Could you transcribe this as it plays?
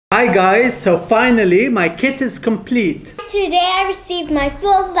Hi guys, so finally my kit is complete. Today I received my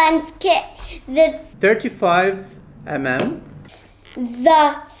full lens kit. The 35mm.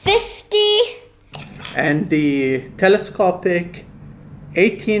 The 50. And the telescopic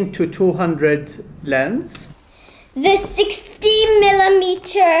 18 to 200 lens. The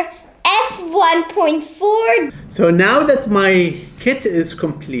 60mm f1.4. So now that my kit is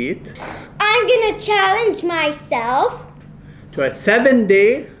complete, I'm gonna challenge myself to a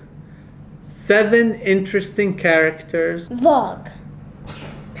 7-day, 7 interesting characters vlog.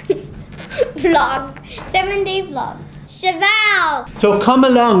 Vlogs. 7-day vlogs. Cheval! So come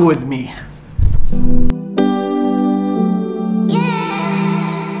along with me.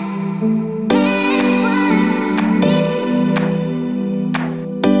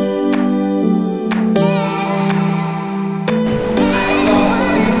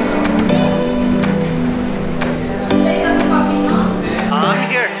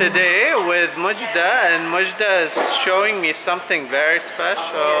 Today with Mojda, and Mojda is showing me something very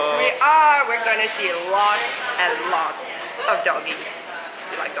special. Yes, we are. We're gonna see lots and lots of doggies.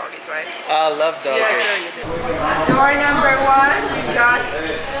 You like doggies, right? I love doggies. Yeah, sure you do. Door number 1, we've got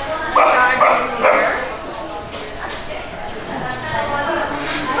Shaggy here.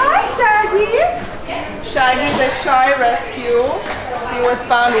 Hi, Shaggy. Shaggy's a shy rescue. He was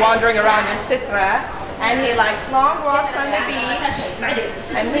found wandering around in Sitra. And he likes long walks on the beach.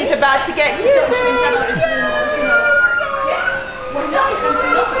 And he's about to get neutered.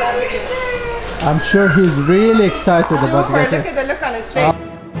 I'm sure he's really excited about getting. Look at the look on his face.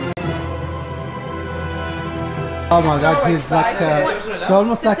 Oh my God, he's like, it's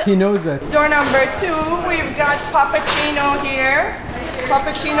almost like he knows it. Door number 2, we've got Papacino here.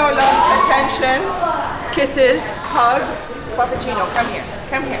 Papacino loves attention, kisses, hugs. Papacino, come here,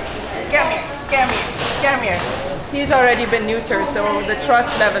 come here, come here, come here, come here. He's already been neutered, so the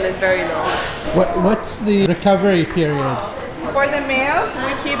trust level is very low. What's the recovery period? For the males,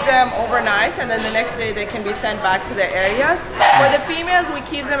 we keep them overnight, and then the next day they can be sent back to their areas. For the females, we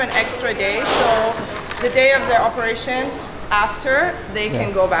keep them an extra day, so the day of their operation after, they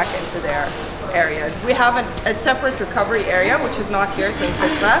can go back into their areas. We have a separate recovery area, which is not here since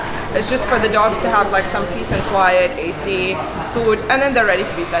Sitra. It's just for the dogs to have like some peace and quiet, AC, food, and then they're ready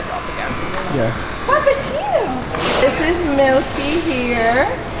to be sent off again. Yeah. Papacino! This is Milky here.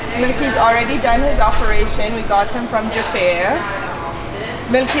 Milky's already done his operation. We got him from Japan.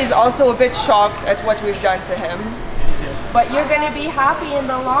 Milky's also a bit shocked at what we've done to him. But you're going to be happy in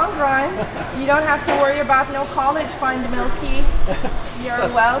the long run. You don't have to worry about no college fund, Milky. You're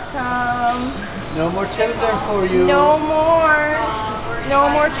welcome. No more children for you. No more. No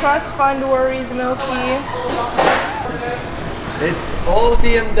more trust fund worries, Milky. It's all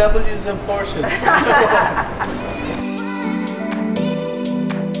BMWs and Porsches.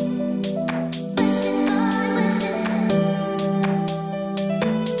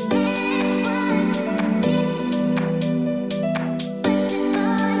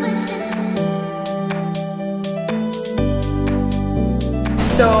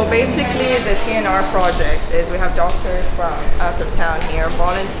 So basically the TNR project is we have doctors from out of town here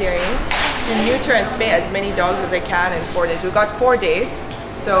volunteering to neuter and spay as many dogs as they can in 4 days. We've got 4 days,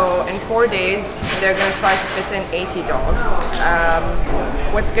 so in 4 days they're going to try to fit in 80 dogs.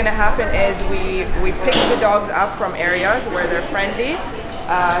 What's going to happen is we pick the dogs up from areas where they're friendly,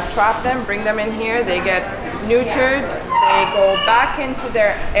 trap them, bring them in here, they get neutered, they go back into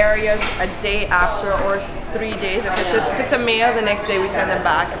their areas a day after or 3 days. If it's a male, the next day we send them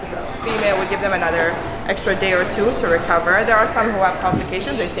back. If it's a female, we give them another extra day or 2 to recover. There are some who have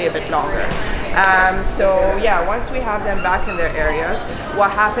complications, they stay a bit longer. So yeah, once we have them back in their areas,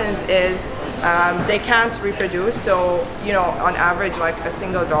 what happens is they can't reproduce. So, you know, on average, like a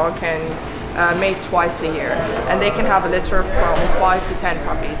single dog can mate twice a year, and they can have a litter from 5 to 10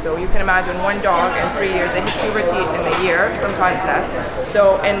 puppies. So you can imagine one dog in 3 years, they hit puberty in a year, sometimes less.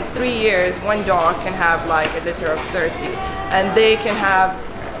 So in 3 years, one dog can have like a litter of 30, and they can have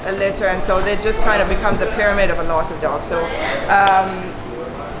a litter, and so it just kind of becomes a pyramid of a loss of dogs. So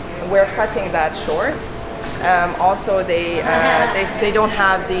we're cutting that short. Also, they don't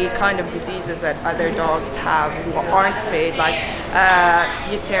have the kind of diseases that other dogs have who aren't spayed, like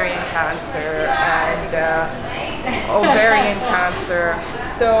uterine cancer and ovarian cancer.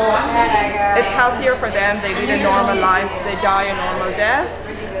 So it's healthier for them. They lead a normal life. They die a normal death.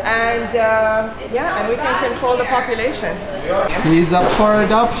 And yeah, and we can control the population. He's up for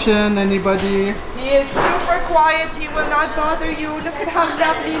adoption, anybody? He is super quiet. He will not bother you. Look at how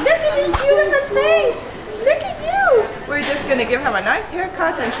lovely. Look at his beautiful face. Look at you! We're just gonna give him a nice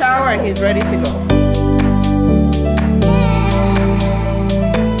haircut and shower, and he's ready to go.